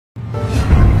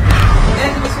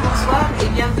et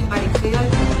bien de parler créole,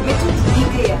 mais toute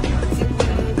l'idée, c'est pour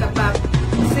nous capables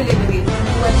de célébrer,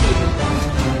 pour être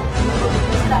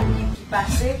qui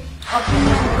passait,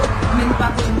 mais nous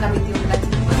pas toujours la météo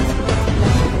pratique, parce que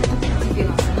c'est une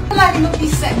différence. La vie nous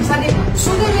pisse, ça dépend.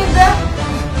 Sous les leaders,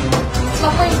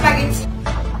 soit pour une spaghetti.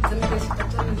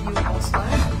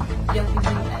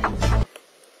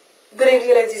 Good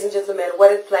evening, ladies and gentlemen.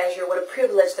 What a pleasure, what a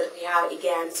privilege that we have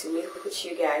again to meet with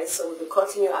you guys. So we will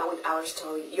continue on with our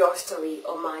story, your story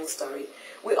or my story.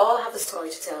 We all have a story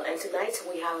to tell, and tonight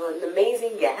we have an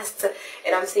amazing guest.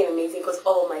 And I'm saying amazing because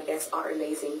all my guests are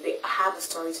amazing. They have a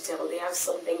story to tell. They have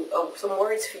something, some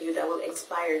words for you that will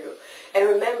inspire you. And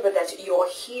remember that you're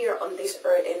here on this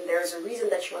earth, and there's a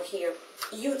reason that you're here.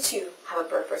 You too have a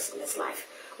purpose in this life.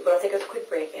 We're going to take a quick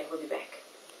break, and we'll be back.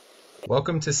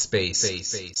 Welcome to Space,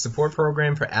 support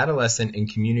program for adolescent and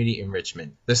community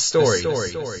enrichment. The story,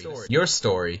 your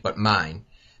story, but mine.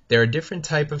 There are different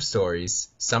types of stories.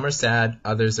 Some are sad,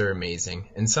 others are amazing,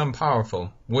 and some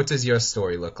powerful. What does your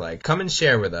story look like? Come and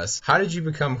share with us. How did you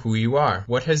become who you are?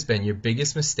 What has been your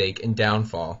biggest mistake and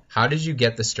downfall? How did you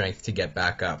get the strength to get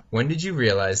back up? When did you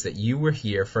realize that you were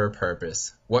here for a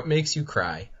purpose? What makes you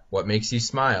cry? What makes you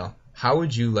smile? How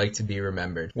would you like to be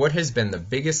remembered? What has been the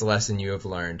biggest lesson you have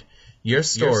learned? Your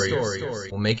story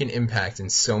will make an impact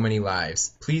in so many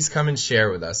lives. Please come and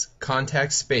share with us.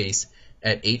 Contact Space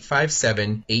at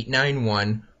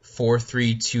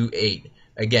 857-891-4328.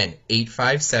 Again,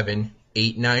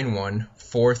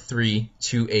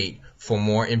 857-891-4328 for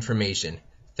more information.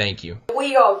 Thank you.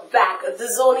 We are back. The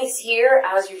zone is here.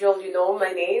 As usual, you know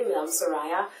my name. I'm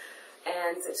Soraya.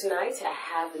 And tonight I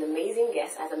have an amazing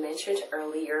guest, as I mentioned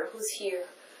earlier, who's here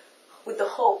with the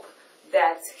hope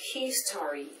that his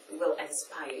story will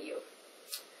inspire you.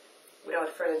 Without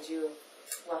further ado,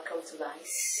 welcome to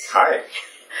Tobias. Hi.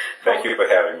 Thank you for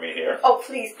having me here. Oh,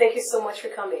 please. Thank you so much for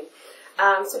coming.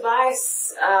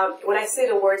 Tobias, when I say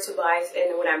the word Tobias,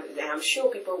 and I'm sure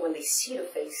people, when they see the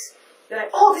face, they're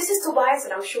like, oh, this is Tobias,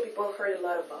 and I'm sure people have heard a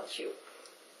lot about you.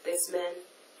 This man,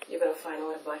 you're going to find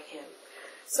out about him.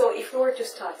 So if we were to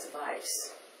start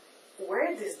Tobias,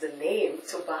 where does the name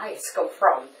Tobias come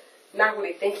from? Not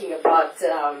really thinking about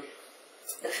the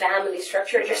family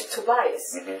structure, just Tobias.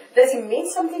 Mm-hmm. Does it mean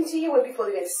something to you when people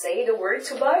even say the word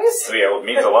Tobias? So yeah, it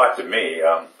means a lot to me.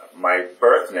 My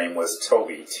birth name was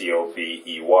Toby,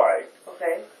 T-O-B-E-Y.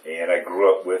 Okay. And I grew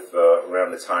up with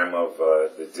around the time of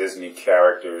the Disney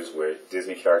characters, where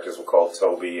Disney characters were called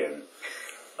Toby, and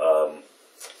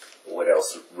what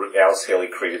else? Alice Haley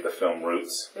created the film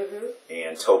Roots,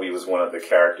 and Toby was one of the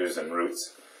characters in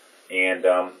Roots. And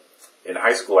in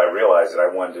high school, I realized that I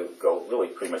wanted to go really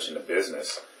pretty much into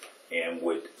business, and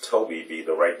would Toby be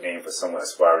the right name for someone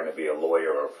aspiring to be a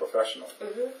lawyer or a professional?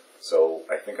 So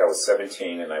I think I was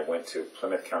 17, and I went to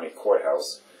Plymouth County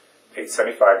Courthouse, paid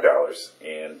 $75,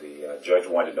 and the judge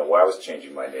wanted to know why I was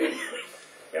changing my name,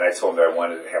 and I told him that I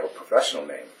wanted to have a professional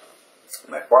name.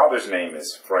 My father's name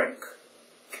is Frank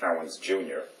Cowens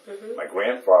Jr. My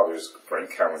grandfather's Frank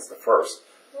Cowens the First.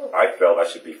 I felt I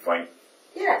should be Frank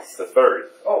the Third.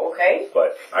 Oh, okay.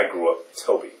 But I grew up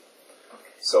Toby.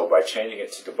 So by changing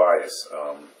it to Tobias,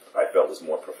 I felt was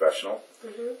more professional.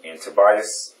 And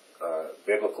Tobias,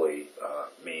 biblically,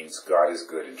 means God is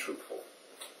good and truthful.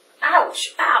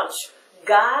 Ouch, ouch.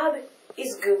 God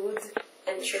is good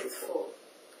and truthful.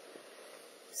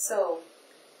 So,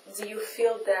 do you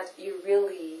feel that you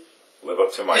really live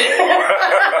up to my name?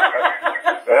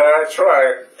 I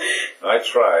try.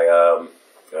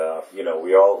 You know,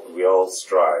 we all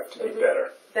strive to be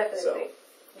better. Definitely. So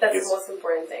that's the most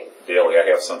important thing. Daily, I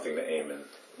have something to aim and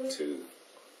to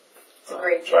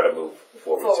try to move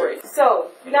forward.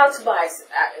 So, now Tobias,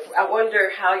 I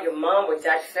wonder how your mom or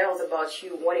dad felt about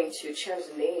you wanting to change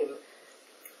the name.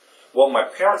 Well, my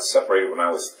parents separated when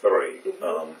I was 3.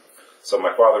 So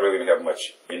my father really didn't have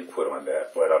much input on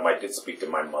that. But I did speak to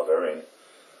my mother, and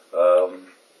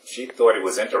she thought it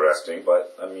was interesting.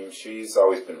 But, I mean, she's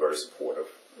always been very supportive.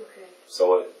 Okay.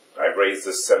 So I raised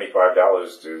this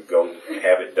 $75 to go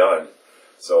have it done.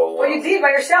 So well, you did by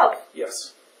yourself?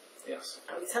 Yes. Yes.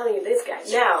 I'm telling you this, guy.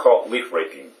 Now. It's called leaf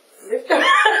raking. Leaf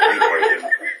raking.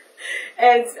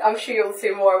 And I'm sure you'll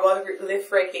say more about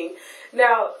leaf raking.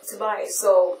 Now, Tobias,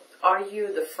 so are you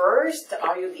the first?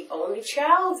 Are you the only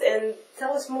child? And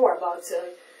tell us more about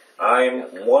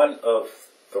I'm one of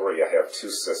 3. I have 2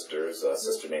 sisters. A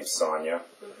sister named Sonia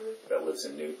that lives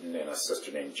in Newton, and a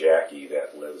sister named Jackie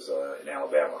that lives in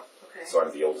Alabama. Okay. So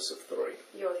I'm the oldest of 3.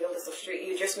 You're the oldest of 3.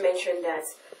 You just mentioned that.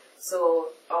 So,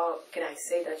 can I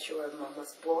say that you were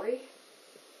mama's boy?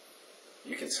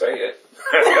 You can say it.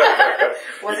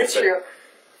 Was it true?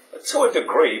 To a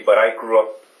degree, but I grew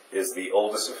up is the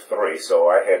oldest of three, so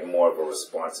I had more of a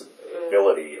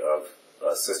responsibility of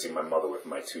assisting my mother with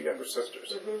my two younger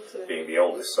sisters, being the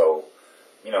oldest. So,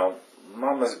 you know,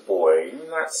 mama's boy,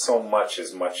 not so much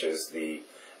as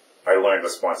I learned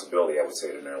responsibility, I would say,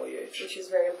 at an early age. Which is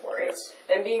very important. Yes.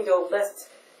 And being the oldest,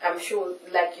 I'm sure,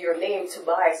 like your name,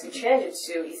 Tobias, you changed it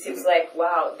to, it seems like,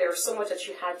 wow, there's so much that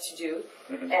you had to do.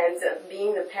 And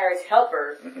being the parent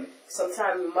helper,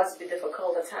 sometimes must be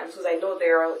difficult at times, because I know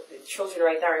there are children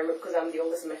right now, because I'm the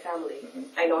oldest in my family.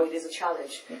 I know it is a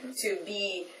challenge to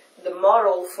be the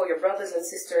model for your brothers and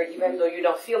sisters, even though you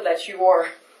don't feel that you are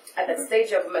at that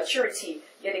stage of maturity,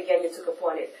 yet again you took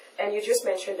upon it. And you just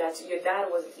mentioned that your dad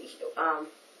was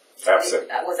absent.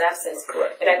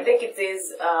 Correct. And I think it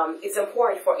is it's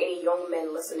important for any young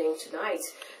men listening tonight.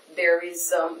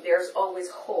 There's always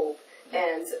hope,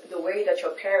 and the way that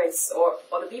your parents or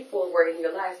the people who were in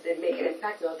your life, they make an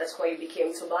impact on. That's why you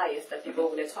became Tobias, that people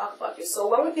want to talk about you. So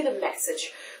what would be the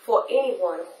message for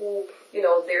anyone who, you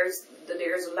know, there's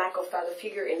a lack of father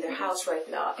figure in their house right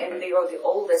now, and they are the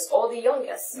oldest or the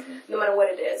youngest, no matter what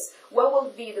it is? What will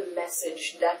be the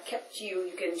message that kept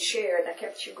you can share, that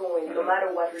kept you going, no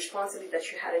matter what responsibility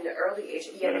that you had in the early age?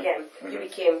 Yet again, you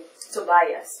became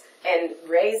Tobias and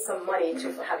raised some money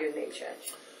to have your name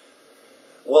changed.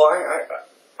 Well,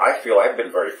 I feel I've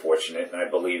been very fortunate, and I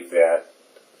believe that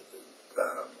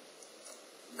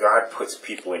God puts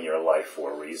people in your life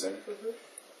for a reason.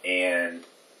 And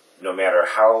no matter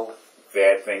how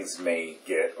bad things may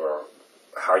get or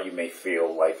how you may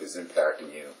feel life is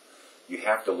impacting you, you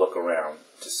have to look around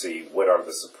to see what are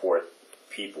the support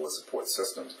people, the support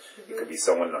systems. It could be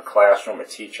someone in a classroom, a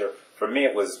teacher. For me,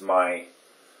 it was my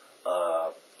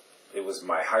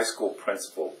high school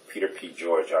principal, Peter P.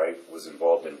 George. I was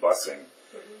involved in busing.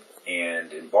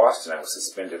 And in Boston, I was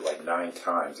suspended like 9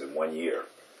 times in 1 year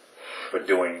for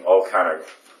doing all kind of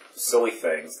silly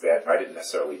things that I didn't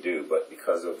necessarily do, but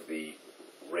because of the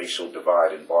racial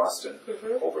divide in Boston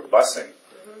over busing,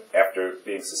 after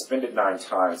being suspended 9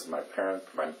 times, my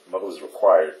mother was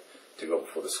required to go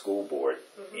before the school board,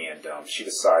 and she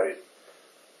decided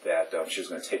that she was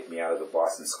going to take me out of the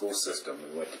Boston school system.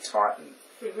 We went to Taunton.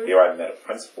 There I met a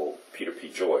principal, Peter P.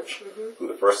 George, who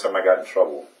the first time I got in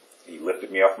trouble, he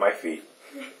lifted me off my feet,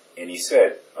 and he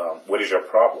said, "What is your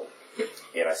problem?"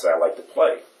 And I said, "I like to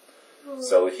play."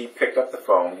 So he picked up the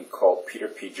phone, he called Peter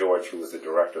P. George, who was the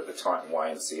director of the Taunton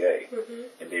YMCA,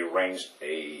 and they arranged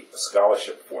a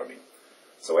scholarship for me.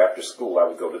 So after school, I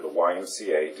would go to the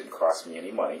YMCA. It didn't cost me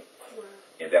any money,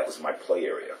 and that was my play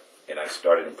area. And I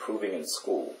started improving in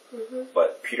school.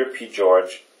 But Peter P.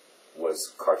 George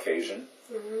was Caucasian.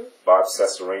 Bob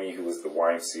Cesarini, who was the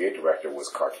YMCA director, was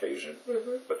Caucasian.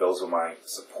 But those were my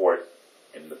support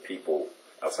and the people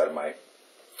outside of my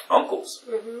uncles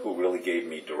who really gave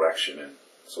me direction and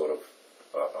sort of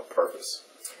a purpose.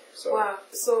 So, wow.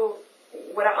 So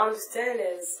what I understand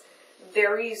is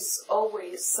there is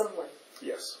always someone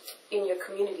in your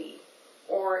community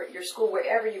or your school,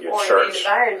 wherever you are in the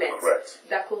environment,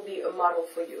 that could be a model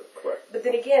for you. But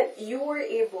then again, you were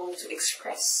able to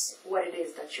express what it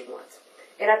is that you want.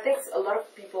 And I think a lot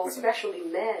of people, especially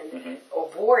men or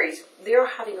boys, they're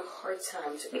having a hard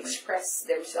time to express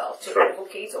themselves, to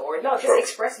advocate, or not just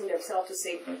expressing themselves to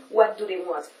say, what do they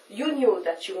want? You knew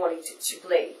that you wanted to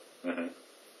play.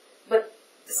 But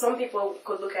some people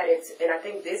could look at it, and I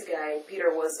think this guy, Peter,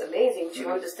 was amazing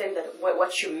to understand that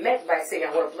what you meant by saying,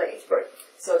 I want to play.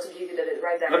 So to give you the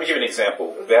right direction. Let me give you an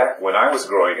example. Back when I was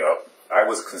growing up, I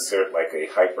was considered like a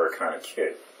hyper kind of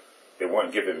kid. They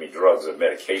weren't giving me drugs or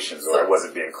medications, or I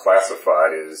wasn't being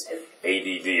classified as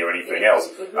ADD or anything else.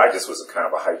 I just was a kind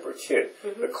of a hyper kid.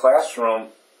 The classroom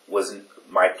wasn't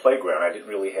my playground. I didn't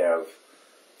really have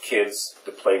kids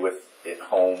to play with at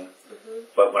home.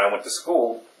 But when I went to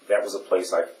school, that was a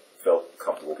place I felt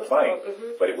comfortable playing.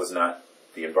 But it was not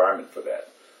the environment for that.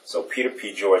 So Peter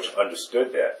P. George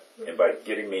understood that. And by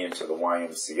getting me into the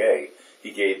YMCA, he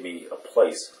gave me a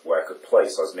place where I could play.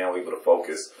 So I was now able to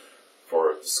focus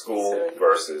for school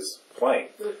versus playing.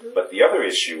 But the other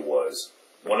issue was,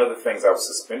 one of the things I was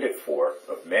suspended for,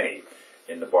 of many,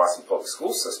 in the Boston public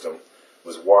school system,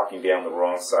 was walking down the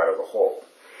wrong side of the hall.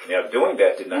 Now, doing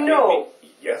that did not make me...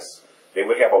 Yes. They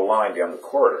would have a line down the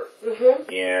corridor,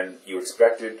 and you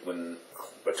expected, when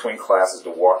between classes, to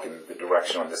walk in the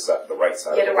direction on this side, the right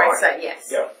side of the line. Yeah, the right side, yes.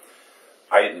 Yeah.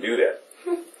 I didn't do that.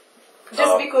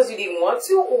 Just because you didn't want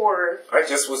to, or? I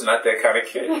just was not that kind of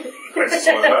kid. I just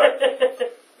was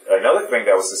not. Another thing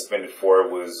that I was suspended for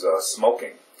was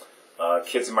smoking.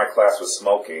 Kids in my class were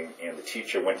smoking, and the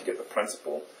teacher went to get the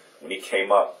principal. When he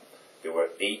came up, there were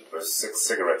 8 or 6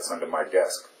 cigarettes under my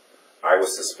desk. I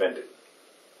was suspended.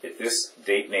 It this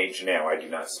date and age now, I do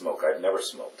not smoke. I've never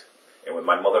smoked. And when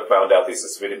my mother found out they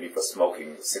suspended me for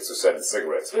smoking 6 or 7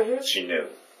 cigarettes, she knew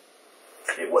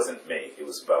it wasn't me. It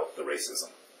was about the racism.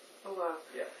 Oh, wow.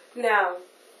 Yeah. Now,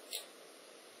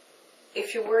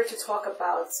 if you were to talk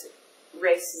about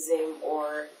racism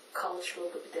or cultural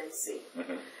competency,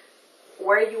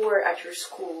 where you were at your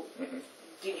school,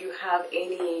 did you have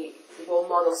any role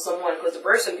model, someone, because the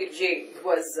person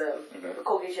was a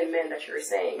Caucasian man that you were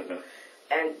saying,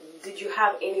 and did you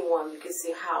have anyone you could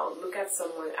say, how, look at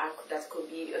someone that could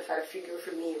be a father figure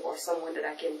for me, or someone that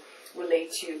I can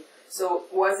relate to? So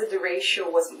was it the ratio,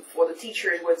 was for the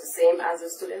teachers, was the same as the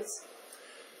students?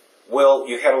 Well,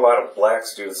 you had a lot of black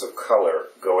students of color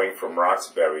going from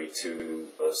Roxbury to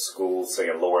a school, say,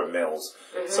 in Lower Mills.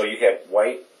 So you had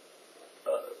white,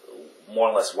 more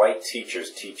or less white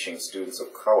teachers teaching students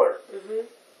of color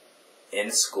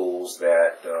in schools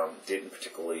that didn't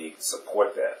particularly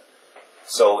support that.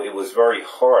 So it was very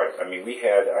hard. I mean,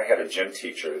 I had a gym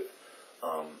teacher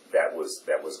that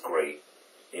was great,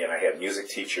 and I had music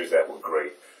teachers that were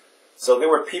great. So there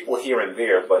were people here and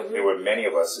there, but there were many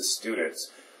of us as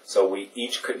students. So we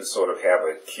each couldn't sort of have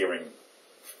a caring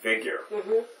figure.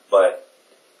 But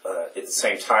at the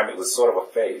same time, it was sort of a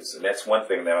phase. And that's one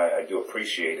thing that I do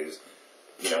appreciate is,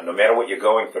 no matter what you're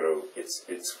going through,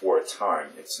 it's for a time.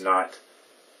 It's not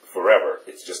forever.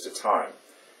 It's just a time.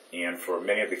 And for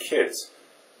many of the kids,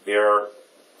 their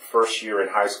first year in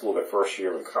high school, their first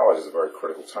year in college is a very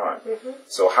critical time.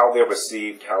 So how they're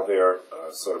received, how they're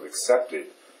sort of accepted,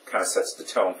 kind of sets the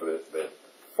tone for the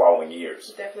following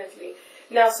years. Definitely.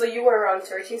 Now, so you were around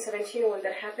 13, 17 when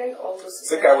that happened? I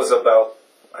think I was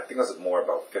more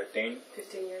about 15.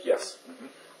 15 years Yes. old?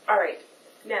 All right.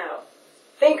 Now,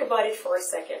 think about it for a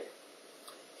second.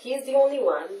 He is the only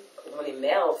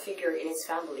male figure in his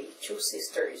family, 2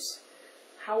 sisters.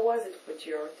 How was it with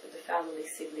the family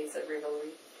siblings at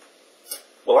rivalry?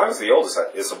 Well, I was the oldest.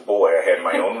 As a boy, I had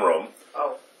my own room.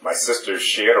 Oh. My sisters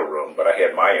shared a room, but I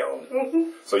had my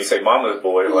own. So you say mama's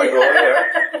boy, like, oh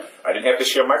yeah. I didn't have to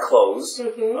share my clothes.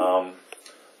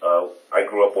 I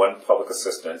grew up one public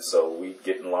assistant, so we'd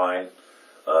get in line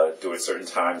during certain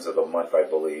times of the month, I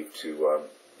believe, to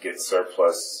get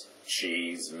surplus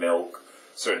cheese, milk,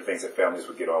 certain things that families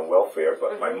would get on welfare.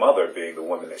 But my mother, being the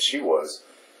woman that she was,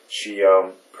 she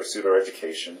pursued her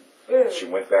education. She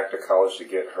went back to college to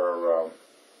get her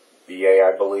BA,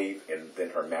 I believe, and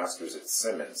then her master's at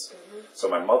Simmons. So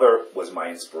my mother was my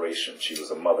inspiration. She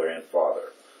was a mother and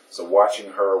father. So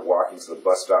watching her, walking to the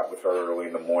bus stop with her early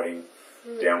in the morning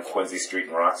down Quincy Street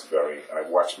in Roxbury, I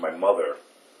watched my mother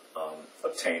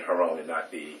obtain her own and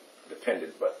not be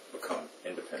dependent, but become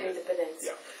independent. Independence.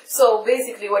 Yeah. So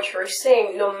basically what you're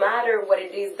saying, no matter what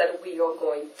it is that we are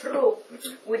going through,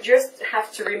 we just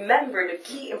have to remember the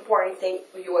key important thing,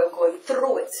 you are going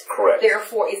through it. Correct.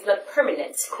 Therefore, it's not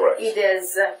permanent. Correct. It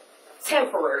is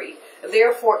temporary.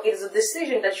 Therefore, it is a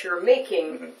decision that you're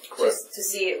making to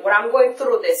see when I'm going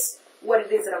through this, what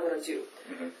it is that I'm going to do.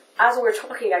 As we're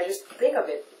talking, I just think of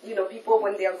it. People,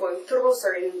 when they are going through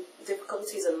certain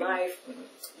difficulties in life,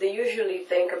 they usually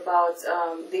think about,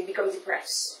 they become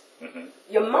depressed.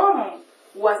 Your mom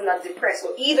was not depressed.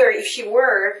 So either if she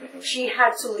were, she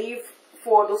had to leave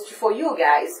for you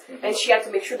guys, and she had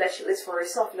to make sure that she lives for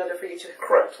herself in order for you to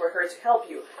for her to help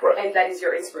you. And that is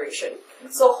your inspiration.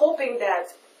 So hoping that,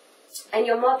 and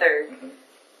your mother,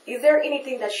 is there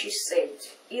anything that she said?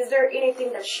 Is there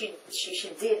anything that she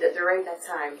did during that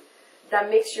time that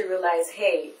makes you realize,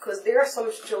 hey, because there are some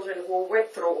children who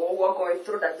went through or who are going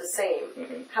through that the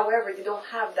same. However, they don't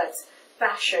have that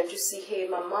passion to see, hey,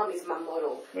 my mom is my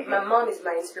model. My mom is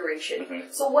my inspiration.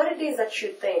 So what it is that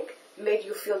you think made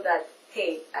you feel that,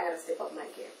 hey, I gotta step up my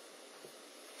game?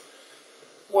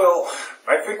 Well,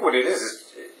 I think what it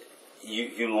is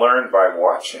you learn by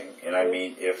watching. And I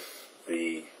mean, if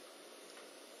the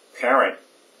parent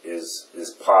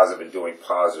is positive and doing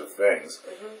positive things,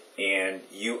 and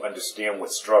you understand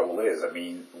what struggle is. I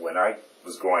mean, when I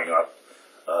was growing up,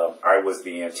 I was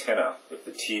the antenna. If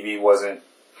the TV wasn't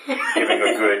giving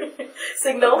a good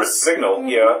signal,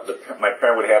 my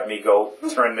parent would have me go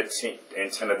turn the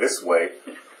antenna this way.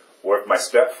 Or if my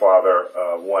stepfather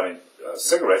wanted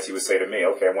cigarettes, he would say to me,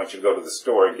 okay, I want you to go to the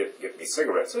store and get me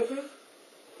cigarettes.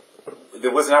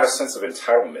 There was not a sense of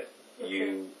entitlement.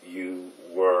 You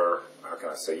were, how can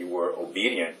I say, you were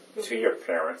obedient to your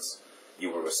parents.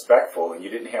 You were respectful, and you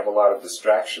didn't have a lot of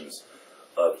distractions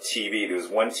of TV. There was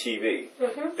one TV.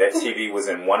 That TV was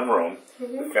in one room.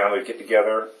 The family would get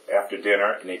together after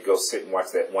dinner and they'd go sit and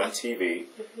watch that one TV.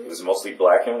 It was mostly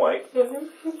black and white.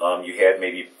 You had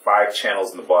maybe 5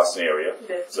 channels in the Boston area,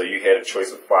 so you had a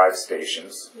choice of 5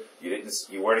 stations.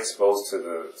 You weren't exposed to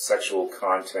the sexual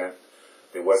content.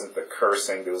 There wasn't the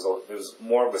cursing. There was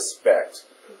more respect,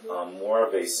 more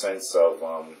of a sense of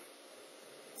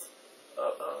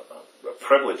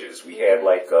privileges. We had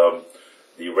like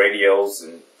the radios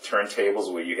and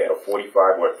turntables where you had a 45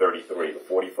 or a 33. The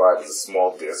 45 was a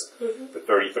small disc. The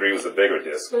 33 was a bigger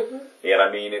disc. And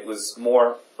I mean, it was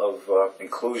more of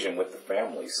inclusion with the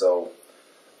family. So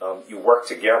you work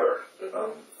together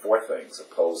for things,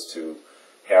 opposed to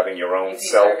having your own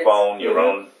cell phone, your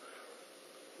own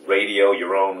radio,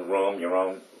 your own room, your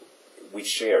own. We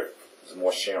shared. There's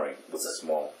more sharing with the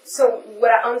small. So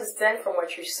what I understand from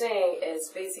what you're saying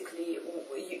is basically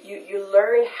you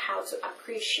learn how to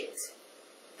appreciate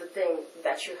the thing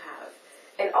that you have.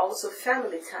 And also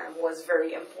family time was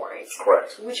very important.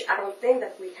 Correct. Which I don't think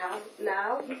that we have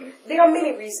now. There are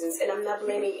many reasons, and I'm not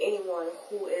blaming anyone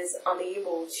who is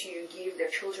unable to give their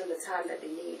children the time that they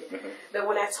need. But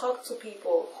when I talk to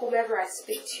people, whomever I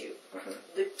speak to,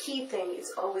 the key thing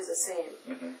is always the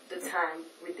same, the time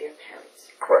with their parents.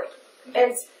 Correct.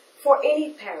 And for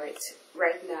any parent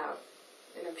right now,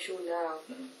 and I'm sure now,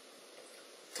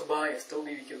 Tobias,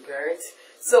 Toby became parents.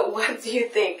 So what do you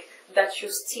think that you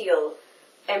still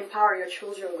empower your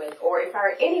children with, or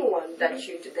empower anyone that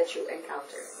you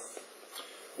encounter?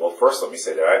 Well, first let me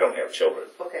say that I don't have children.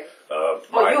 Okay.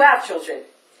 You have children.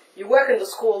 You work in the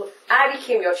school. I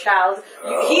became your child.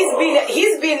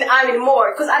 He's been. I mean,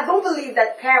 more, because I don't believe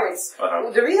that parents.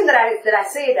 The reason that I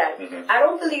say that, I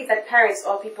don't believe that parents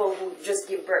are people who just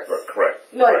give birth.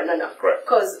 Correct. No. Correct.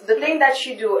 Because the thing that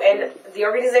you do and the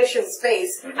organization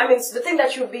space, I mean, the thing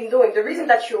that you've been doing, the reason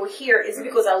that you're here is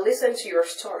because I listen to your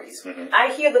stories.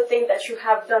 I hear the thing that you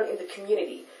have done in the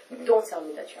community. Don't tell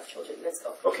me that you have children. Let's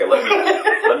go. Okay,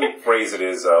 let me phrase it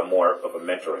as more of a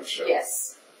mentoring show.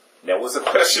 Yes. Now, what's the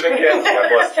question again?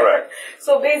 I lost track.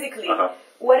 So basically,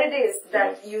 what it is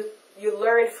that you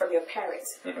learn from your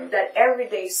parents, that every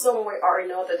day, somewhere or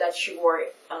another, that you are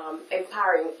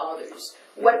empowering others.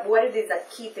 What it is, that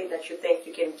key thing that you think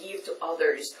you can give to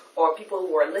others, or people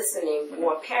who are listening, who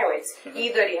are parents,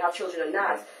 either they have children or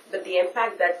not, but the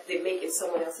impact that they make in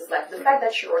someone else's life. The fact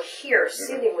that you are here,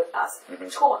 sitting with us,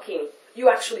 talking,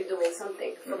 you're actually doing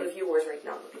something for the viewers right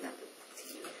now looking at the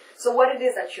TV. So what it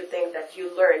is that you think that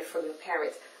you learned from your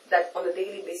parents, that on a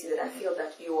daily basis that I feel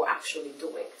that you're actually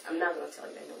doing? I'm not going to tell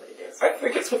you I know what it is. I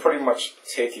think it's pretty much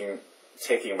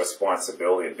taking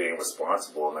responsibility and being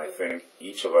responsible, and I think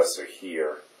each of us are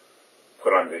here,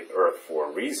 put on the earth for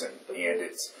a reason. And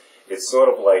it's sort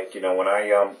of like, you know, when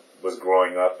I was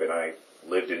growing up and I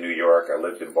lived in New York, I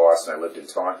lived in Boston, I lived in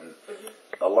Taunton,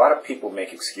 a lot of people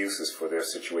make excuses for their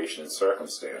situation and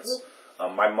circumstance.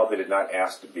 My mother did not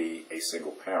ask to be a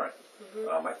single parent.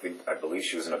 I believe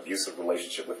she was in an abusive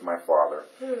relationship with my father,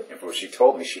 and from what she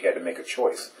told me, she had to make a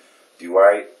choice. Do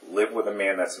I live with a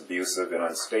man that's abusive and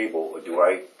unstable, or do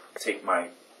I take my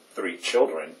 3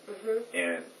 children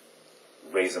and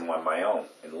raise them on my own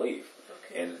and leave?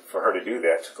 Okay. And for her to do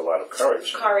that took a lot of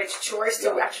courage. Choice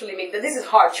to actually make that. This is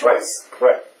hard choice. Right,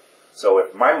 correct. So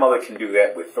if my mother can do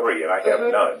that with 3 and I have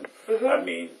none, I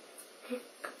mean,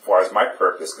 as far as my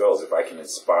purpose goes, if I can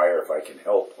inspire, if I can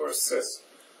help or assist,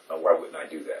 why wouldn't I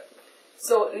do that?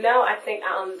 So now I think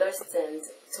I understand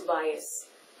Tobias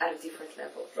at a different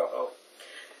level.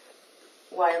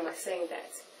 Why am I saying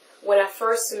that? When I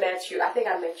first met you, I think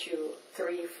I met you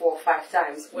 3, 4, 5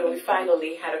 times when we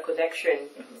finally had a connection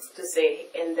to say,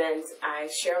 and then I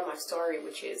share my story,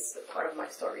 which is part of my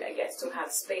story, I guess, to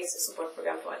have space, a support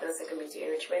program for adults and community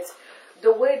enrichment.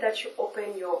 The way that you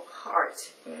open your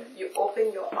heart, you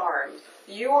open your arms,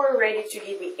 you're ready to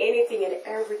give me anything and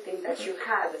everything that you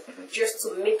have just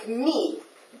to make me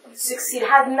succeed. It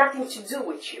has nothing to do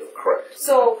with you. Correct.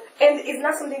 So, and it's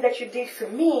not something that you did for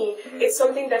me. It's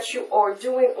something that you are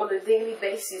doing on a daily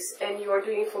basis, and you are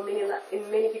doing for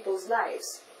in many people's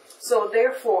lives. So,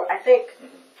 therefore, I think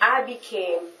I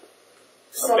became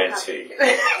a mentee.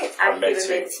 I became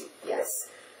a mentee. Yes.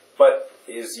 But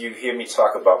as you hear me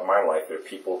talk about my life, there are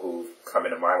people who've come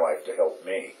into my life to help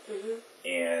me,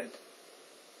 and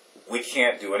we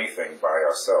can't do anything by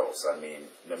ourselves. I mean,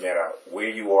 no matter where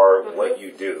you are, what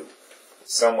you do,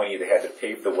 someone either had to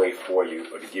pave the way for you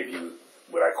or to give you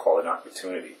what I call an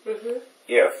opportunity.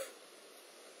 If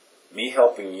me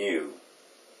helping you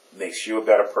makes you a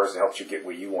better person, helps you get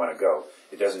where you want to go,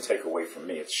 it doesn't take away from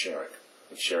me. It's sharing.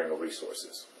 It's sharing of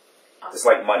resources. It's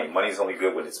like money. Money's only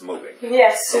good when it's moving.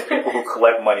 Yes. So people who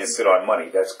collect money and sit on money,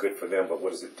 that's good for them, but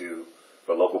what does it do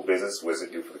for local business? What does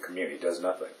it do for the community? It does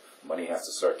nothing. Money has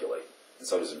to circulate, and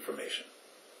so does information.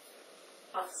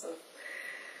 Awesome.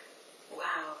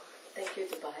 Wow. Thank you,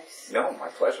 Tobias. No, my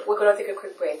pleasure. We're going to take a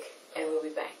quick break, and we'll be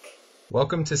back.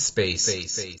 Welcome to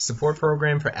Space, support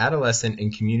program for adolescent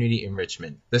and community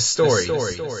enrichment. The story,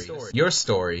 your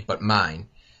story, but mine.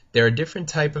 There are different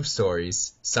type of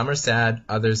stories. Some are sad,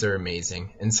 others are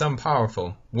amazing, and some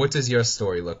powerful. What does your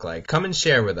story look like? Come and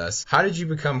share with us. How did you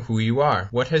become who you are?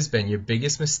 What has been your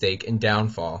biggest mistake and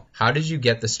downfall? How did you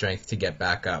get the strength to get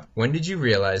back up? When did you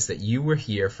realize that you were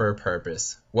here for a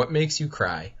purpose? What makes you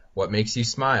cry? What makes you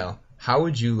smile? How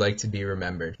would you like to be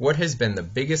remembered? What has been the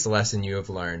biggest lesson you have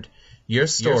learned? Your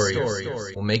story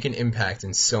will make an impact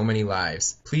in so many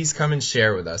lives. Please come and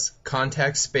share with us.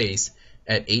 Contact Space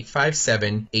at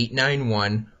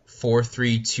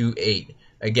 857-891-4328.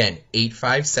 Again,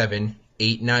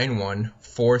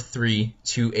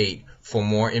 857-891-4328 for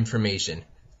more information.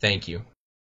 Thank you.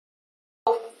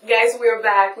 Guys, we're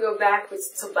back. We're back with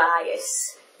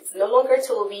Tobias. It's no longer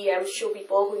Toby. I'm sure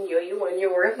people who knew you when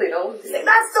you were little say,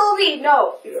 that's Toby.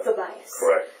 No, it's Tobias.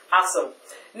 Correct. Awesome.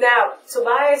 Now,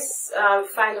 Tobias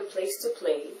found a place to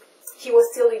play. He will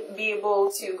still be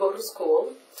able to go to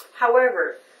school.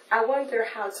 However, I wonder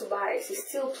how Tobias is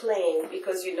still playing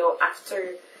because, you know,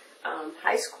 after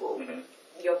high school,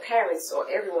 your parents or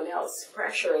everyone else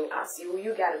pressuring us,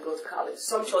 you got to go to college.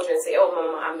 Some children say, oh,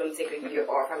 Mama, I'm going to take a year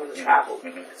off. I'm going to travel.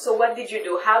 So what did you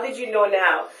do? How did you know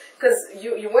now? Because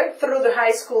you went through the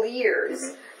high school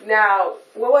years. Now,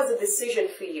 what was the decision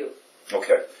for you?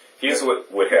 Okay. Here's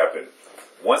what happened.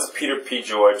 Once Peter P.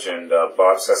 George and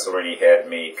Bob Cesarini had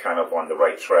me kind of on the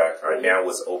right track, I now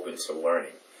was open to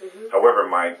learning. However,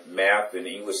 my math and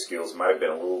English skills might have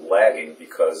been a little lagging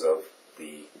because of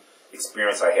the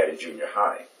experience I had in junior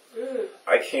high.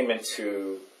 I came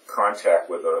into contact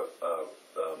with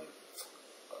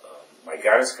my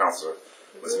guidance counselor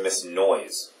was Miss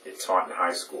Noyes at Taunton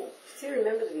High School. I still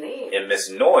remember the name. And Miss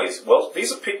Noyes, well,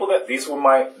 these were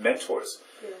my mentors.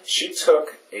 She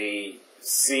took a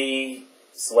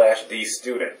C/D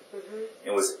student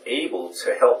and was able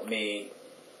to help me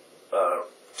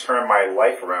turn my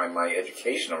life around, my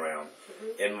education around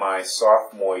in my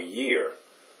sophomore year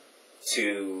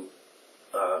to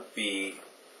be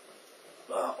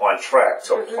on track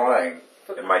to applying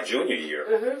in my junior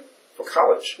year for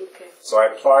college. So I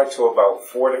applied to about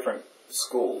 4 different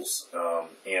schools,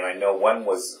 and I know one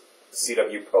was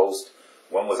CW Post,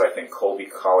 one was, I think, Colby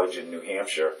College in New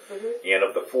Hampshire, and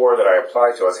of the 4 that I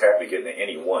applied to, I was happy to get into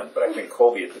any one, but I think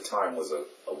Colby at the time was a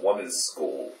woman's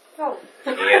school. Oh.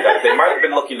 And they might have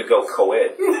been looking to go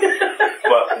co-ed.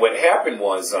 But what happened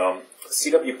was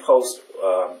CW Post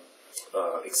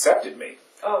accepted me,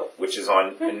 which is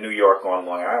in New York on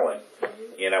Long Island.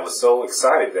 And I was so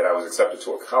excited that I was accepted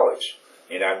to a college.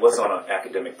 And I was on an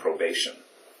academic probation.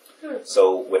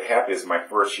 So what happened is my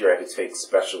first year I had to take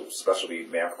specialty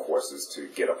math courses to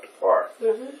get up to par.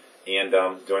 And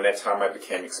during that time I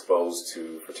became exposed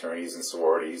to fraternities and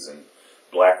sororities and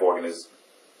black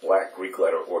Greek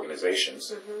letter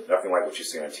organizations. Nothing like what you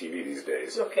see on TV these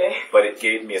days. But it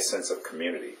gave me a sense of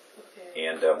community.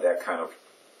 And that kind of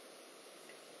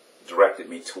directed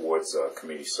me towards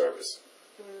community service.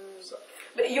 So.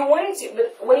 But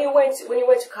when you went to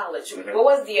college, what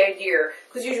was the idea?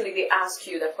 Because usually they ask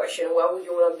you that question: what would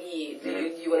you want to be? Do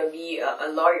you want to be a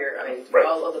lawyer? I mean,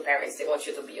 all of the parents, they want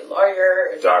you to be a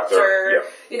lawyer, a doctor,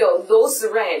 you know, those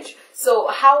range. So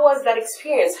how was that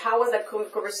experience? How was that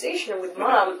conversation with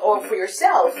mom or for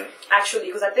yourself, actually?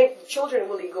 Because I think children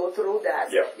really go through that,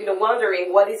 you know,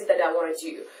 wondering what is it that I want to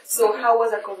do. So how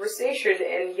was that conversation?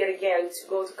 And yet again, to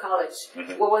go to college,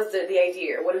 what was the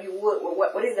idea? What is it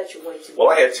that you wanted to do?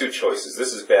 Well, I had 2 choices.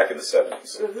 This is back in the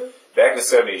 70s. Back in the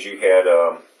 70s, you had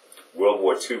World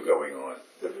War II going on.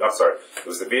 I'm sorry, it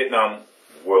was the Vietnam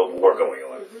World War going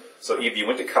on. So either you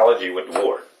went to college or you went to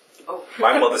war.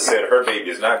 My mother said her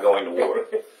baby is not going to war.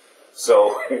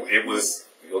 So it was,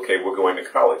 okay, we're going to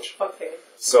college.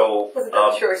 So, wasn't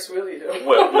that a choice, really, though?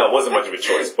 Well, no, it wasn't much of a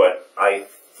choice, but I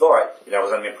thought, I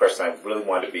was under the impression I really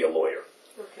wanted to be a lawyer.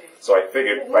 So I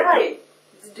figured... Why?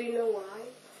 Do you know why?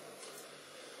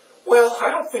 Well, I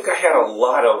don't think I had a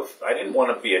lot of... I didn't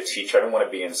want to be a teacher. I didn't want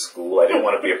to be in school. I didn't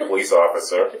want to be a police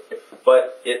officer.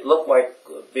 But it looked like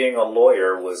being a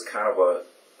lawyer was kind of a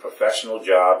professional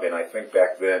job, and I think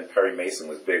back then Perry Mason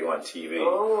was big on TV.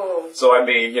 So, I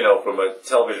mean, from a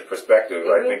television perspective,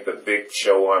 I think the big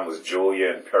show on was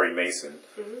Julia and Perry Mason.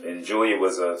 And Julia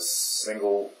was a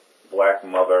single black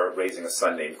mother raising a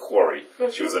son named Corey.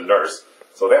 She was a nurse.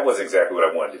 So that wasn't exactly what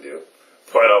I wanted to do.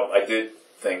 But I did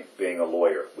think being a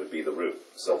lawyer would be the route.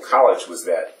 So college was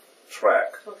that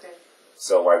track. Okay.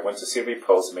 So I went to CB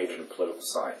Post, majored in political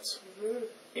science.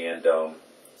 And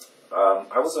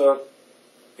I was a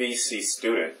BC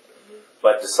student,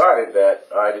 but decided that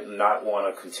I did not want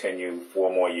to continue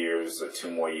 4 more years or 2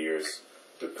 more years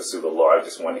to pursue the law. I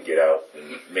just wanted to get out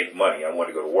and make money. I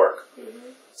wanted to go to work.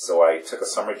 So I took a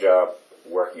summer job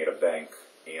working at a bank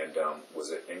and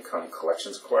was an income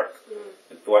collections clerk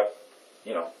and thought,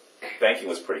 you know, banking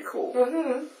was pretty cool.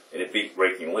 And it beat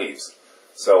raking leaves.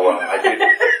 So I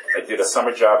did a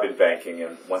summer job in banking,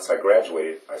 and once I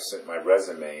graduated, I sent my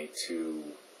resume to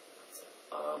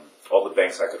all the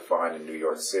banks I could find in New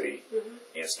York City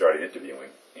and started interviewing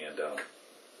and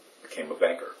became a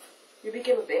banker. You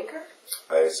became a banker?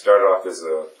 I started off as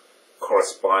a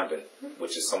correspondent,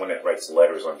 which is someone that writes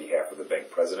letters on behalf of the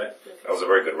bank president. I was a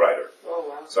very good writer. Oh,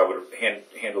 wow. So I would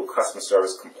handle customer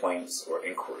service complaints or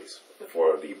inquiries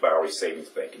for the Bowery Savings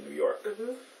Bank in New York.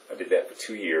 I did that for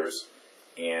 2 years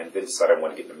and then decided I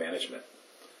wanted to get into management.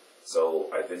 So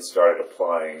I then started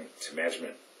applying to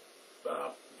management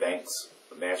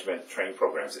training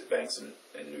programs at banks in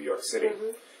New York City.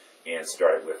 And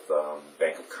started with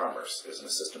Bank of Commerce as an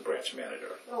assistant branch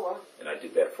manager. Oh, wow. And I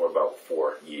did that for about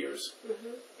 4 years.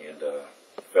 And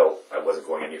felt I wasn't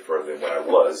going any further than what I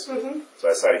was. So I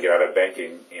decided to get out of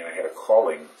banking, and I had a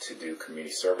calling to do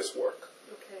community service work.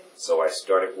 Okay. So I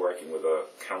started working with a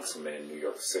councilman in New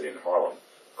York City in Harlem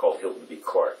called Hilton B.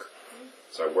 Clark.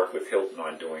 So I worked with Hilton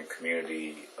on doing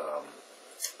community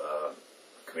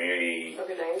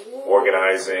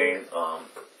organizing,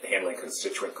 handling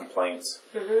constituent complaints,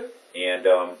 and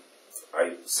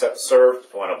I served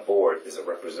on a board as a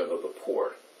representative of the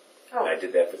poor. And I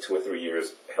did that for 2 or 3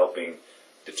 years, helping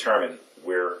determine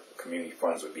where community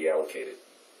funds would be allocated.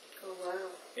 Oh, wow.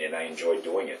 And I enjoyed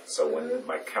doing it. So when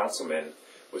my councilman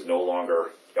was no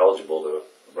longer eligible to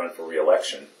run for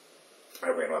re-election, I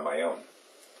ran on my own.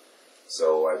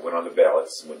 So I went on the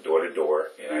ballots, went door to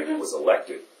door, and I was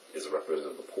elected as a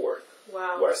representative of the poor.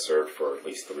 Wow. Where I served for at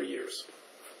least 3 years.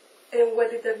 And what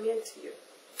did that mean to you?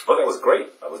 Oh, that was great.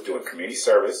 I was doing community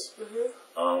service.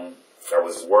 I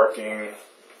was working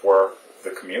for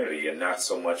the community and not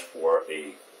so much for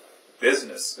a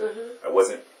business. I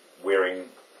wasn't wearing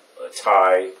a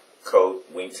tie, coat,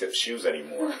 wingtip shoes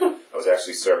anymore. I was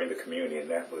actually serving the community, and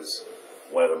that was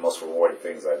one of the most rewarding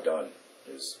things I've done,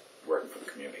 is working for the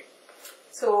community.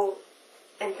 So,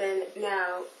 and then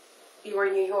now, you are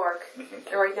in New York, and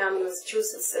right now I'm in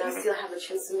Massachusetts, and I still have the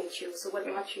chance to meet you. So what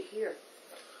brought you here?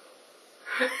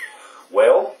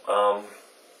 Well,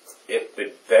 at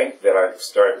the bank that I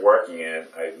started working in,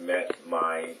 I met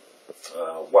my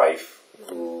wife,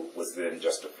 who was then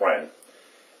just a friend,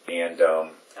 and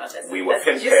we were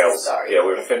pen pals. Yeah,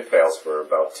 we were pen pals for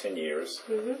about 10 years.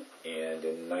 And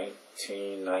in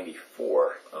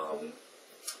 1994,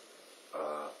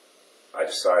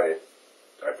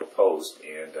 I proposed,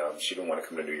 and she didn't want to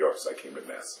come to New York, so I came to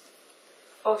Mass.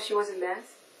 Oh, she was in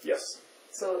Mass? Yes.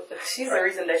 So she's the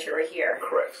reason that you're here.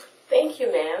 Correct. Thank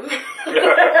you, ma'am.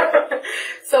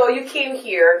 So you came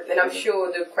here, and I'm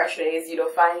sure the question is,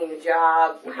 finding a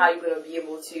job, how you're going to be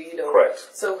able to, Correct.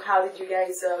 So how did you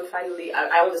guys finally,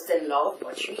 I understand love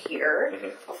brought you here,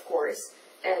 of course,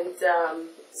 and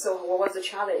so what was the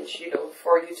challenge,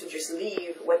 for you to just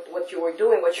leave what you were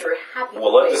doing, what you were happy with?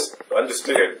 Well,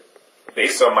 understood.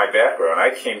 Based on my background, I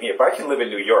came here. If I can live in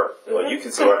New York, well, you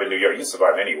can survive in New York. You can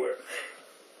survive anywhere.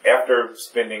 After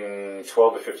spending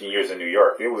 12 to 15 years in New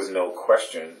York, there was no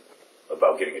question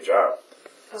about getting a job.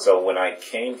 So when I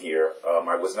came here,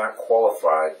 I was not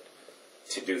qualified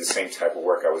to do the same type of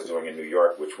work I was doing in New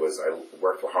York, which was I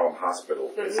worked for Harlem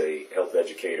Hospital as a health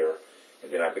educator,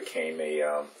 and then I became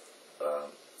a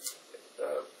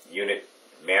unit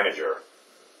manager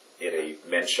at a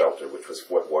men's shelter, which was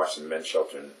Fort Washington Men's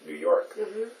Shelter in New York.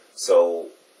 So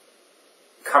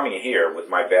coming here with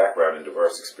my background and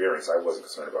diverse experience, I wasn't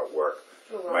concerned about work.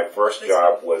 My first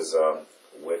job was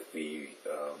with the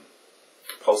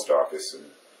post office, and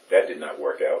that did not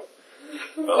work out.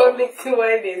 Delivering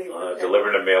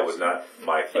the mail was not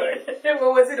my thing.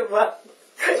 What was it about?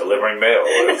 Delivering mail.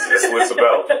 That's what it's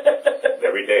about.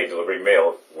 Every day delivering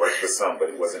mail worked for some, but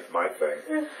it wasn't my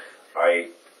thing. I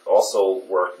also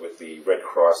worked with the Red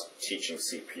Cross teaching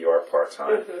CPR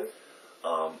part-time.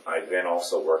 I then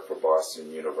also worked for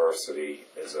Boston University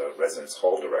as a residence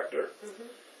hall director.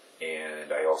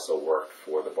 And I also worked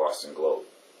for the Boston Globe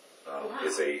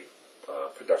as a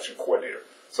production coordinator.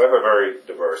 So I have a very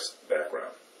diverse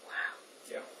background. Wow.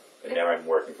 Yeah. And now I'm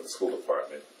working for the school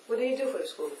department. What do you do for the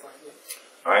school department?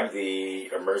 I'm the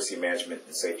Emergency Management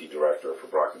and Safety Director for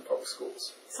Brockton Public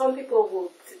Schools. Some people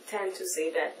will tend to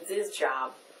say that this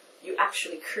job, you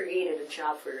actually created a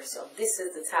job for yourself. This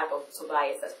is the type of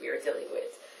Tobias that we are dealing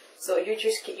with. So you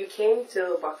came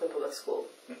to Brockton Public School,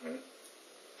 and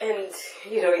it's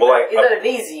not an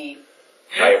easy.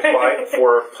 I applied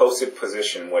for a posted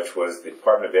position, which was the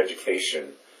Department of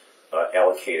Education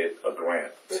allocated a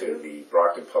grant to the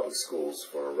Brockton Public Schools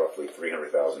for roughly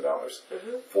 $300,000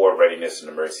 for readiness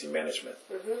and emergency management.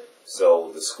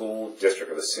 So the school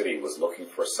district of the city was looking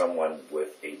for someone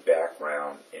with a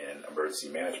background in emergency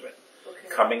management,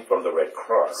 coming from the Red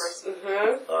Cross,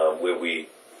 where we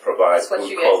provide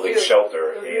food, clothing,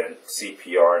 shelter, and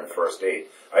CPR and first aid.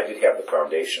 I did have the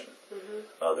foundation.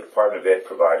 The Department of Ed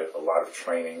provided a lot of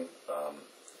training.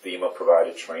 FEMA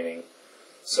provided training.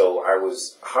 So I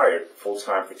was hired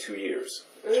full-time for 2 years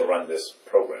to run this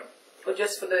program. But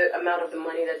just for the amount of the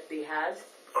money that they had?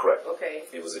 Correct. Okay.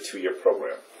 It was a 2-year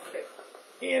program. Okay.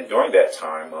 And during that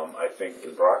time, I think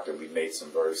in Brockton we made some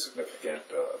very significant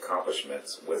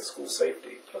accomplishments with school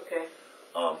safety. Okay.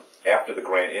 After the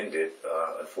grant ended,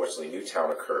 unfortunately,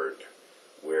 Newtown occurred,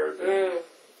 where the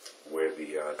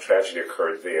tragedy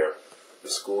occurred there. The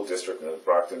school district and the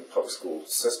Brockton Public School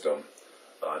system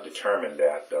determined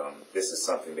that this is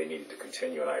something they needed to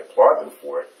continue, and I applaud them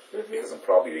for it because I'm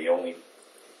probably the only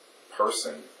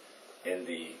person in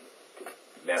the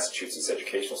Massachusetts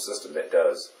educational system that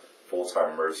does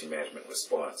full-time emergency management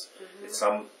response. In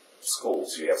some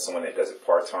schools, you have someone that does it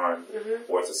part-time,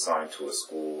 or it's assigned to a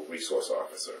school resource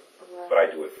officer. But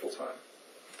I do it full-time.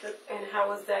 And how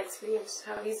was that experience?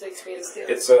 How is the experience still?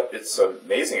 It's an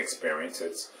amazing experience.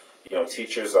 It's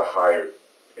teachers are hired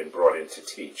and brought in to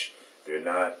teach. They're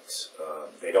not.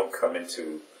 They don't come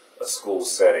into a school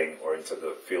setting or into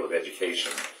the field of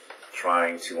education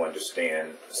trying to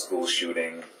understand school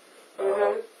shooting,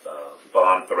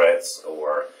 bomb threats,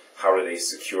 or how do they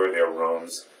secure their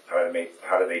rooms.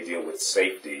 How do they deal with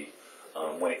safety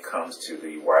when it comes to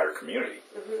the wider community?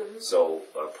 So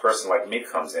a person like me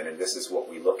comes in, and this is what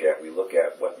we look at. We look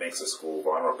at what makes a school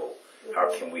vulnerable.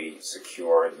 How can we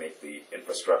secure and make the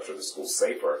infrastructure of the school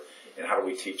safer? And how do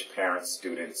we teach parents,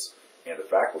 students, and the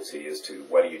faculty as to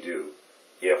what do you do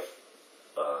if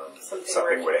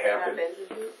something were to happen?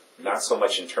 Not so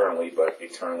much internally, but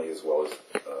externally as well as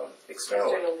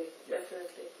externally. Externally,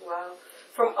 definitely. Wow.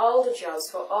 From all the jobs,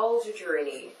 for all the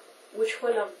journey, which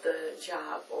one of the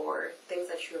job or things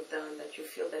that you have done that you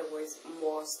feel that was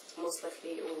most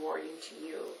likely rewarding to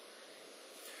you?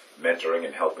 Mentoring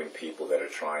and helping people that are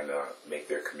trying to make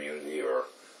their community or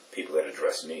people that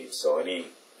address needs. So any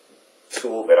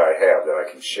tool that I have that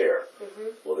I can share,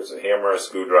 whether it's a hammer, a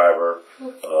screwdriver,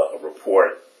 a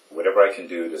report, whatever I can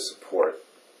do to support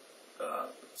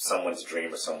someone's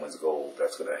dream or someone's goal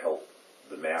that's going to help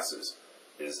the masses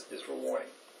is rewarding,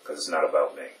 because it's not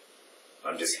about me.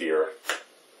 I'm just here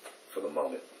for the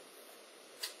moment.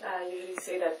 I usually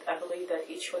say that I believe that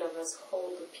each one of us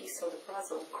hold a piece of the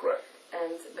puzzle. Correct.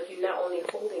 But you're not only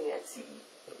holding it,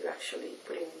 you're actually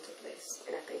putting it into place.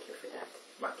 And I thank you for that.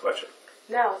 My pleasure.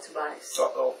 Now, Tobias.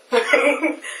 Uh-oh.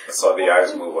 I saw the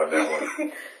eyes move on that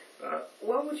one.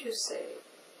 What would you say,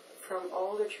 from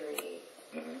all the journey,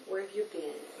 where have you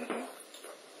been,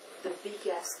 the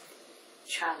biggest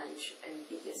challenge and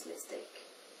biggest mistake?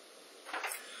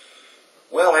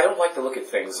 Well, I don't like to look at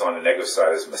things on the negative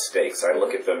side as mistakes. I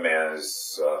look at them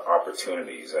as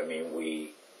opportunities. I mean,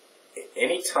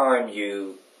 anytime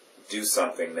you do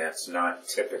something that's not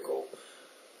typical,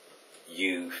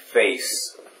 you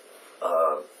face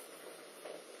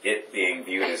it being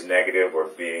viewed as negative or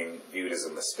being viewed as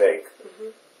a mistake.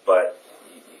 But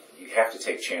you have to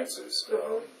take chances.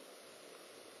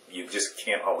 You just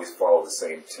can't always follow the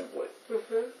same template.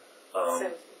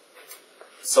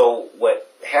 So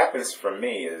what happens for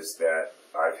me is that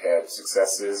I've had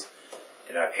successes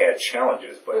and I've had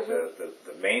challenges, but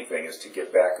the main thing is to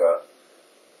get back up,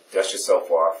 dust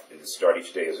yourself off, and start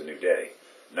each day as a new day.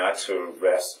 Not to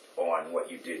rest on what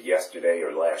you did yesterday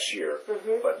or last year,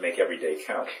 but make every day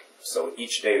count. So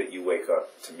each day that you wake up,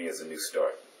 to me, is a new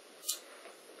start.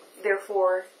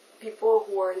 Therefore, people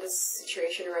who are in this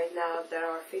situation right now that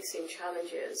are facing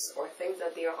challenges or things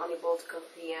that they are unable to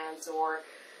comprehend or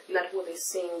not really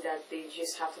seeing, that they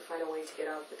just have to find a way to get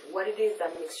up. But what it is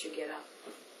that makes you get up?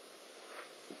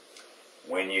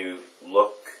 When you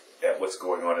look at what's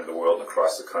going on in the world and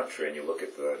across the country, and you look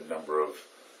at the number of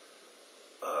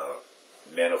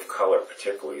men of color,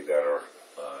 particularly, that are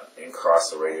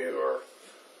incarcerated or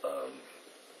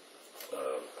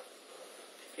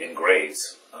in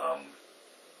grades,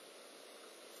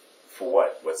 for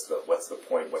what? What's the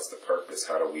point? What's the purpose?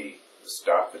 How do we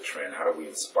stop the trend? How do we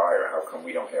inspire? How how come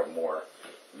we don't have more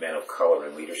men of color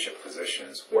in leadership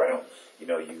positions? Why don't,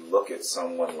 you look at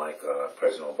someone like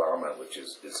President Obama, which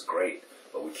is great,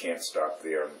 but we can't stop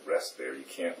there and rest there. You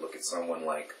can't look at someone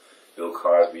like Bill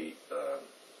Cosby,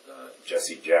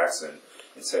 Jesse Jackson,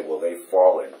 and say, well, they've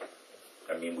fallen.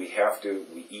 I mean, we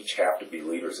each have to be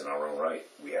leaders in our own right.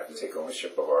 We have to take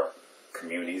ownership of our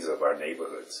communities, of our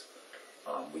neighborhoods.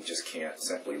 We just can't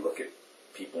simply look at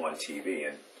people on TV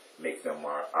and make them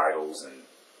our idols, and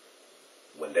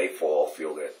when they fall,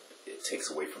 feel that it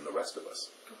takes away from the rest of us.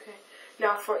 Okay.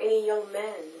 Now, for any young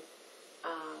men,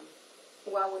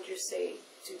 what would you say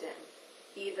to them?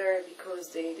 Either because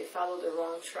they follow the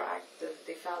wrong track,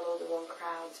 they follow the wrong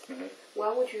crowd. Mm-hmm.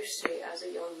 What would you say as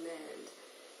a young man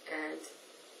and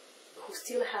who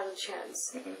still had a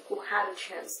chance, who had a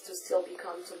chance to still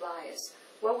become Tobias?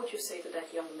 What would you say to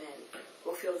that young man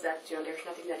who feels that there's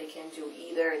nothing that they can do?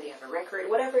 Either they have a record,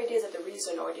 whatever it is, that the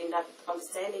reason, or they're not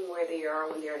understanding where they are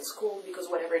when they're in school, because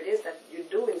whatever it is that you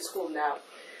do in school now,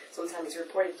 sometimes it's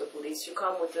reported to the police. You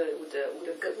come with a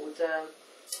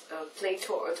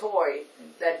toy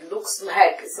that looks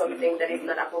like something that is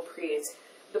not appropriate.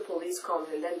 The police comes,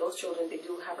 and then those children, they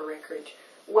do have a record.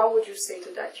 What would you say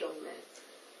to that young man?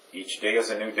 Each day is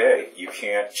a new day. You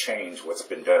can't change what's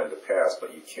been done in the past,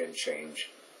 but you can change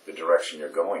the direction you're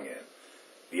going in.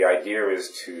 The idea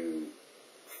is to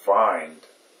find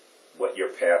what your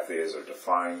path is, or to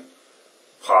find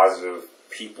positive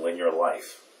people in your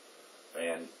life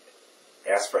and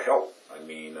ask for help. I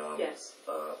mean, Yes.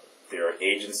 There are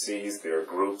agencies, there are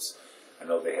groups. I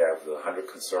know they have the 100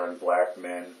 Concerned Black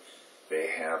Men. They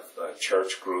have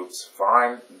church groups.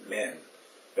 Find men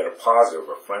that are positive,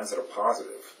 or friends that are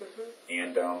positive,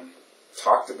 and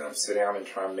talk to them. Sit down and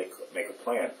try and make a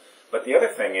plan. But the other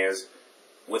thing is,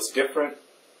 what's different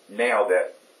now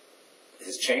that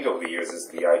has changed over the years is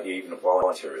the idea even of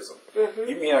volunteerism.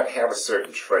 You may not have a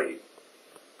certain trade,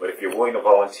 but if you're willing to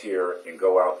volunteer and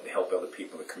go out and help other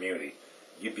people in the community,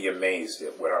 you'd be amazed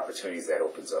at what opportunities that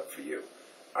opens up for you.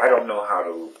 I don't know how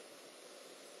to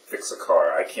fix a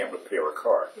car. I can't repair a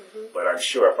car. But I'm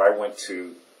sure if I went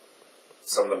to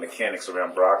some of the mechanics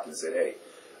around Brockton and said, hey,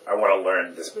 I want to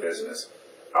learn this business,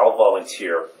 I'll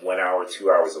volunteer 1 hour, 2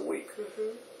 hours a week.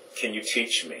 Can you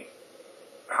teach me?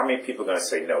 How many people are going to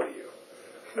say no to you?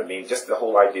 I mean, just the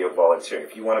whole idea of volunteering.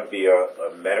 If you want to be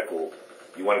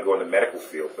you want to go in the medical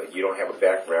field, but you don't have a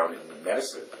background in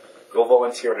medicine, go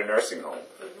volunteer at a nursing home.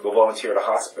 Go volunteer at a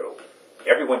hospital.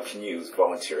 Everyone can use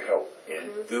volunteer help.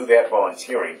 And through that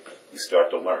volunteering, you start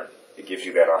to learn. It gives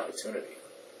you that opportunity.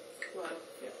 Wow.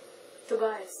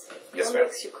 Tobias, Yes, what ma'am.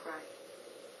 makes you cry?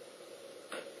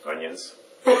 Onions.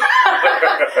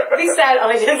 Besides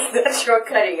onions, that you're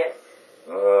cutting it.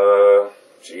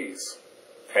 Geez.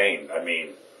 Pain. I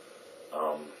mean,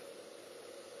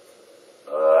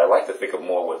 I like to think of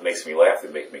more what makes me laugh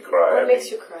than make me cry. What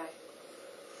makes you cry?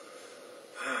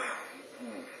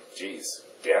 Geez.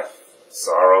 Death,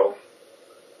 sorrow.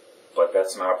 But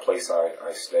that's not a place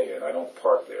I stay in. I don't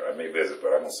park there. I may visit,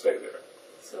 but I don't stay there.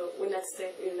 So you're not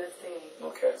staying.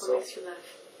 Okay, What makes you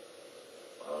laugh?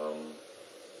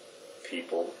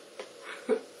 People.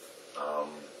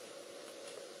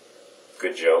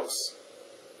 Good jokes.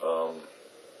 All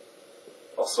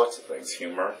sorts of things.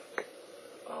 Humor.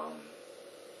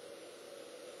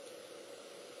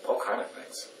 All kind of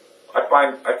things.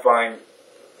 I find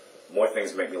more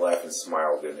things make me laugh and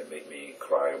smile than it make me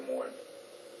cry or mourn.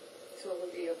 So what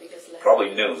would be your biggest lesson?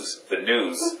 Probably news. The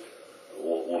news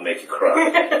will make you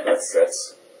cry. That's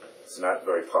it's not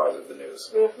very positive, the news.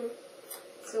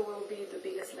 So what would be the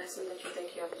biggest lesson that you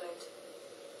think you have learned?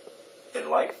 In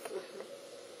life?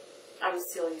 You're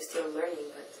still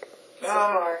learning, but so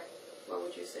far, what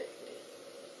would you say?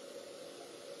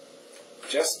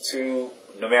 Just to,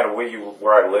 no matter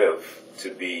where I live,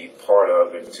 to be part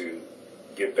of and to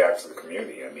give back to the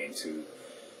community. I mean, to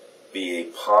be a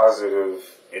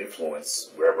positive influence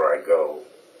wherever I go,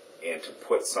 and to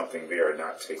put something there and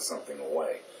not take something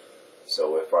away.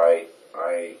 So if I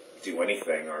do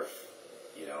anything, or if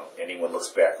anyone looks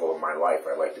back over my life,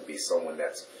 I like to be someone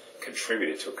that's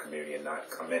contributed to a community and not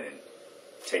come in and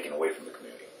taken away from the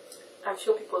community. I'm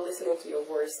sure people listening to your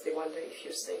voice, they wonder if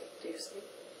you sing. Do you sing?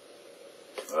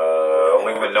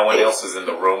 Only when no one else is in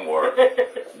the room or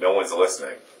no one's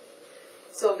listening.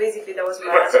 So basically, that was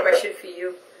my last question for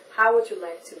you. How would you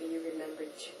like to be remembered?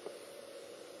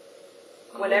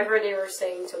 Whenever they were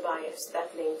saying Tobias,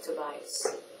 that name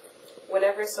Tobias,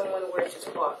 whenever someone were to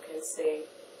talk and say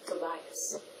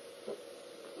Tobias,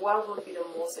 what would be the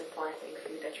most important thing for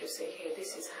you that you say, hey,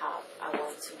 this is how I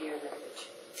want to be remembered?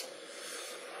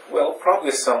 Well,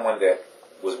 probably someone that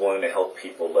was willing to help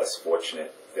people less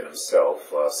fortunate than himself,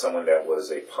 someone that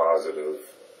was a positive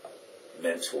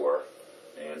mentor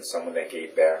and someone that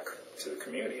gave back to the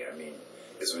community. I mean,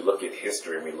 as we look at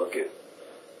history and we look at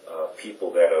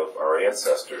people that are our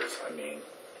ancestors, I mean,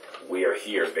 we are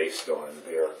here based on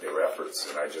their efforts,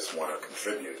 and I just want to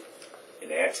contribute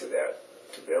and add to that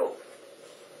to build.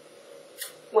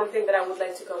 One thing that I would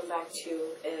like to come back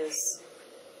to is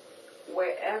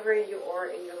wherever you are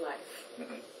in your life,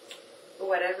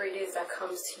 whatever it is that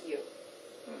comes to you,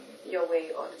 your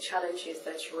way, or the challenges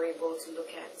that you're able to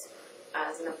look at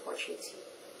as an opportunity,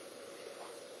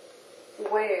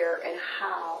 where and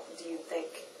how do you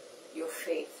think your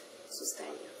faith sustain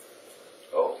you?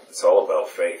 Oh, it's all about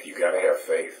faith. You got to have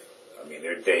faith. I mean,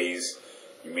 there are days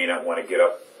you may not want to get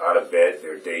up out of bed.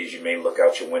 There are days you may look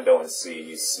out your window and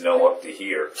see snow up to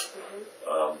here.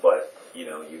 But, you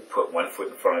know, you put one foot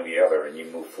in front of the other and you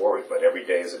move forward. But every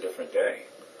day is a different day.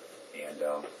 And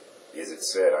as it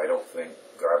said, I don't think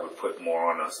God would put more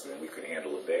on us than we could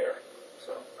handle to bear.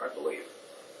 So I believe.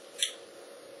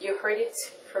 You heard it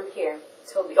from here.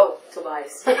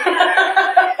 Tobias.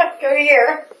 Go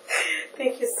here.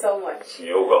 Thank you so much.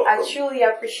 You're welcome. I truly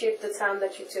appreciate the time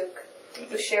that you took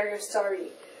to share your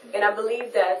story. And I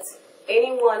believe that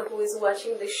anyone who is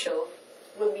watching this show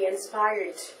will be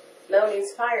inspired, not only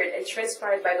inspired, and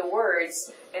transpired by the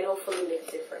words, and hopefully make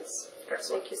a difference.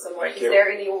 Excellent. Thank you so much. Thank you. Is there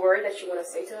any word that you want to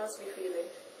say to us before you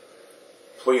leave?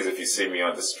 Please, if you see me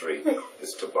on the street,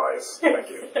 it's Tobias. Thank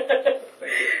you. Thank you.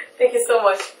 Thank you so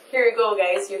much. Here you go,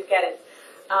 guys. You get it.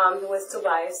 It was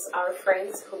Tobias, our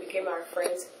friend, who became our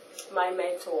friend, my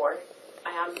mentor.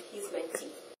 I am his mentee.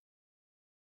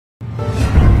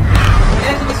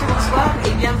 Mesdames et messieurs, bonsoir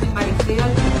et bienvenue par les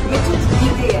créoles. Mais toute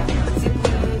l'idée, c'est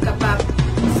pour nous capables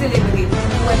de célébrer le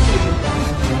voiture.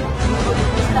 Nous avons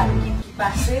la vie qui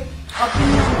passait,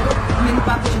 mais nous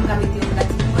pas besoin de la météo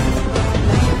négative.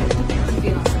 C'est la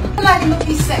différence. La ligne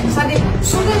qui sec, ça dépend.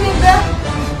 Sous le lever,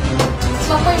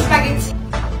 soit pas une spaghetti.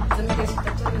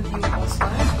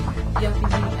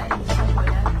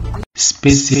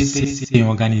 Space c'est une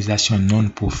organisation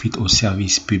non-profit au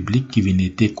service public qui vient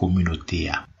aider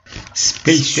communauté.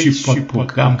 Space support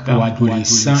programme pour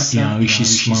adolescents et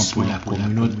enrichissement pour la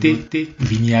communauté.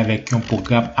 Vient avec un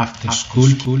programme after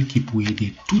school qui peut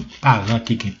aider tout parent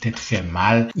qui a tête fait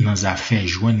mal dans affaires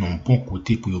joindre un bon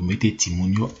côté pour mettre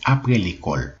timounio après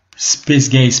l'école. Space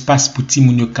gain espace pour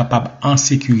timounio capable en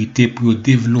sécurité pour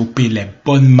développer les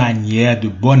bonnes manières, de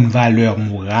bonnes valeurs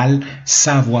morales,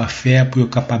 savoir-faire pour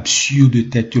capable sûr de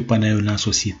tête pendant la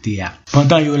société.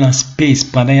 Pendant yo dans space,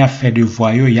 pendant y a fait de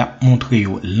voyo, y a montré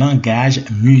yo langage,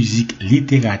 musique,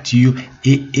 littérature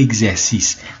et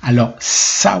exercice. Alors,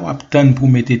 ça va obtenir pour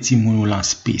mettre timounio dans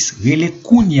space. Relé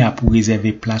Kounia pour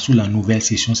réserver place ou la nouvelle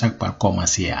session ça va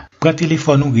commencer. Prends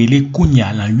téléphone ou relé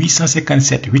Kounia dans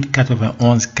 857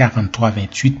 891 43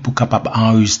 28 pour capable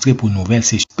enregistrer pour nouvelle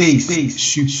session. Space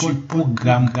support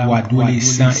programme pour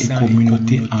adolescents et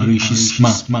communauté enrichissement.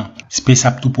 Space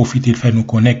a tout profiter de faire nous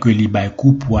connaître que li bay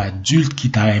cours pour adultes qui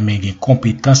t'a aimé gen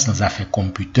compétences dans affaires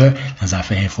computer, dans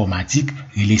affaires informatique,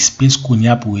 et l'espace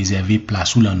Kounia pour réserver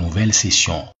place ou la nouvelle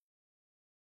session.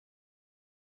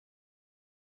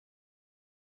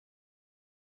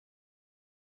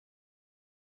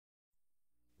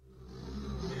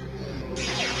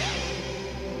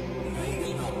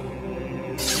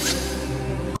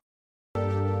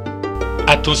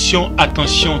 Attention,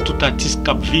 attention, tout artiste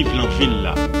qui vive dans la ville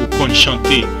là, ou qu'on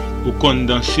chanter, ou qu'on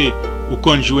danser, ou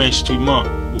qu'on jouer instrument,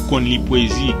 ou qu'on lit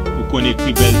poésie, ou qu'on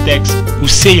écrit bel texte, ou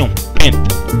c'est un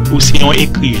peintre, ou c'est un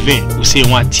écrivain, ou c'est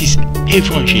un artiste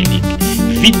évangélique.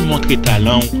 Vite montrer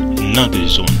talent dans deux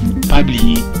zones. Pas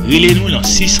oublier, relez-nous dans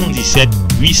 617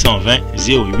 820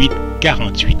 08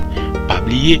 48. Pas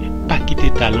oublier, pas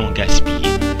quitter talent gaspillé.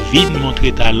 Vite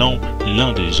montrer talent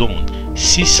dans deux zones.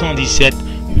 617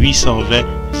 820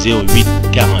 08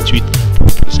 48 pour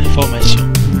plus d'informations.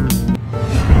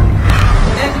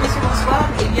 Mesdames et messieurs, bonsoir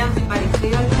et bienvenue par les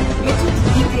créoles. Mais toute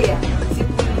l'idée, c'est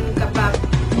pour nous capables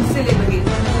de célébrer le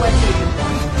voiture.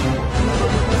 Nous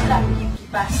avons la vie qui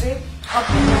passait,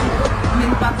 mais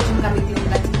nous pas besoin de la météo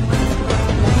négative.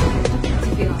 C'est la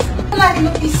différence. La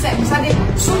ligne qui sec, ça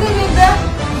dépend. Sous le lever,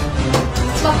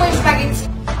 soit pas une spaghetti.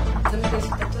 Mesdames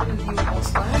et messieurs,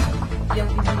 bonsoir.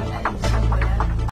 Bienvenue.